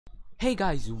Hey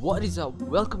guys, what is up?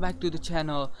 Welcome back to the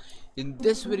channel. In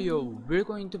this video we're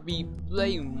going to be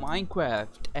playing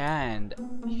Minecraft, and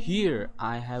here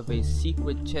I have a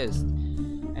secret chest,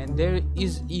 and there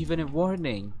is even a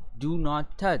warning: do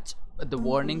not touch. But the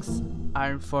warnings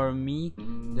aren't for me,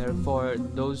 they're for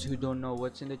those who don't know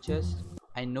what's in the chest.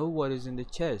 I know what is in the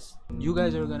chest. You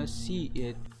guys are gonna see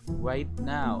it right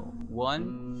now.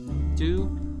 1,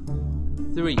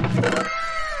 2, 3.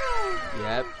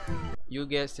 Yep, you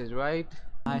guessed it right.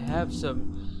 I have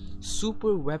some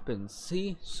super weapons.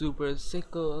 See, super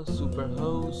sickle, super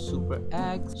hoe, super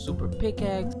axe, super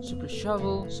pickaxe, super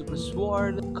shovel, super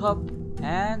sword, cup,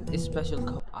 and a special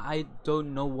cup. I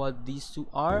don't know what these two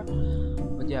are,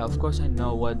 but yeah, of course I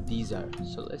know what these are.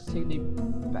 So let's take the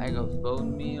bag of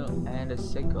bone meal and a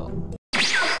sickle.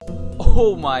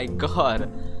 Oh my god,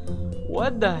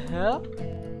 what the hell?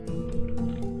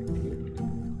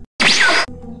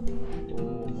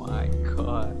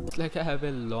 It's like I have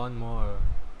a lawnmower.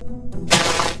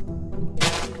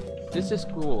 This is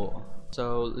cool.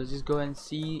 So let's just go and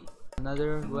see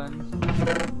another one.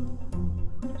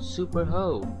 Super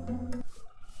hoe.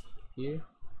 Here.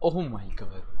 Oh my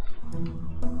god.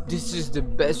 This is the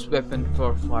best weapon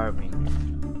for farming.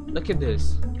 Look at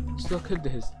this. Just look at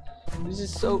this. This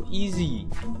is so easy.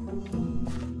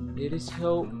 It is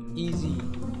so easy.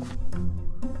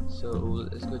 So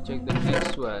let's go check the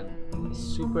next one.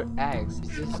 Super axe.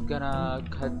 It's just gonna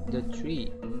cut the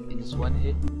tree in just one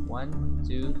hit. 1,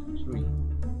 2, 3.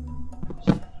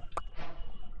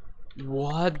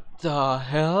 What the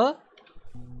hell?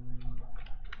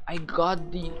 I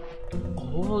got the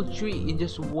whole tree in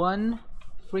just one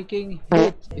freaking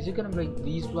hit. Is it gonna break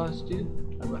these blocks too?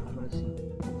 I'm gonna see.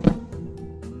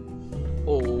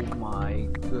 Oh my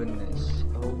goodness.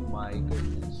 Oh my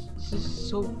goodness. This is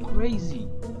so crazy.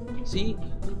 See,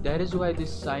 that is why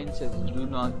this sign says do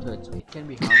not touch. It can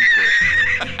be harmful.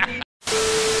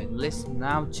 Let's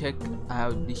now check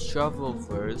out the shovel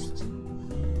first,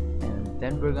 and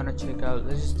then we're gonna check out,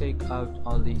 let's just take out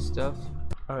all these stuff.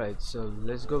 Alright, so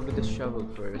let's go with the shovel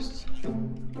first.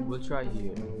 We'll try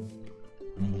here.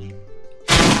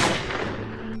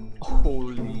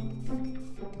 Holy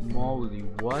moly,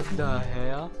 what the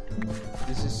hell?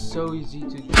 This is so easy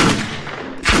to do.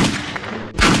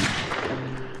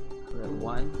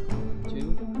 1,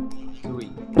 2, 3.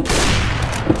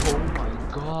 Oh my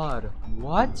god,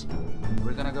 what?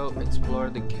 We're gonna go explore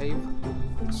the cave,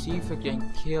 see if I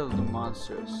can kill the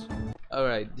monsters.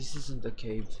 Alright, this isn't a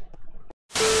cave.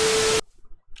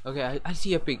 Okay, I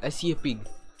see a pig. I see a pig.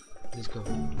 Let's go.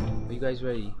 Are you guys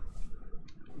ready?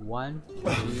 1, 2,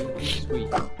 3.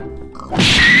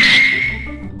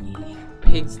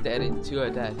 Pig's dead in 2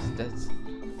 attacks. That's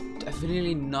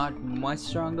definitely not much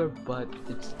stronger, but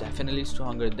it's definitely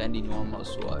stronger than the normal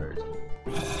sword.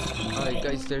 Alright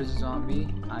guys, there's a zombie.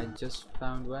 I just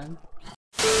found one.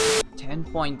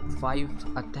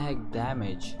 10.5 attack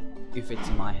damage if it's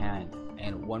in my hand,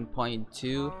 and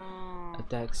 1.2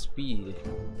 attack speed.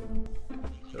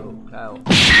 So cow.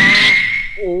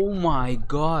 Oh my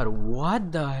god,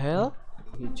 what the hell?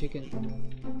 You chicken.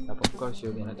 Of course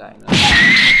you're gonna die now.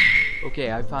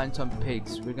 Okay, I found some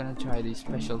pigs. We're gonna try the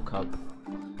special cup.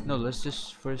 No, let's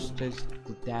just first test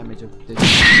the damage of this.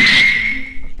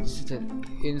 This is an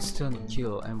instant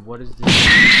kill. And what is this?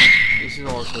 This is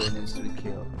also an instant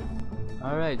kill.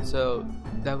 Alright, so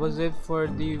that was it for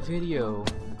the video.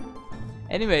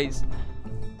 Anyways,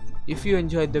 if you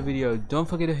enjoyed the video, don't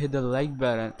forget to hit the like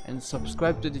button and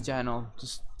subscribe to the channel to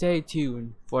stay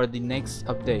tuned for the next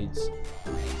updates.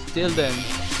 Till then,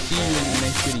 see you in the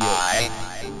next video.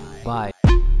 Bye.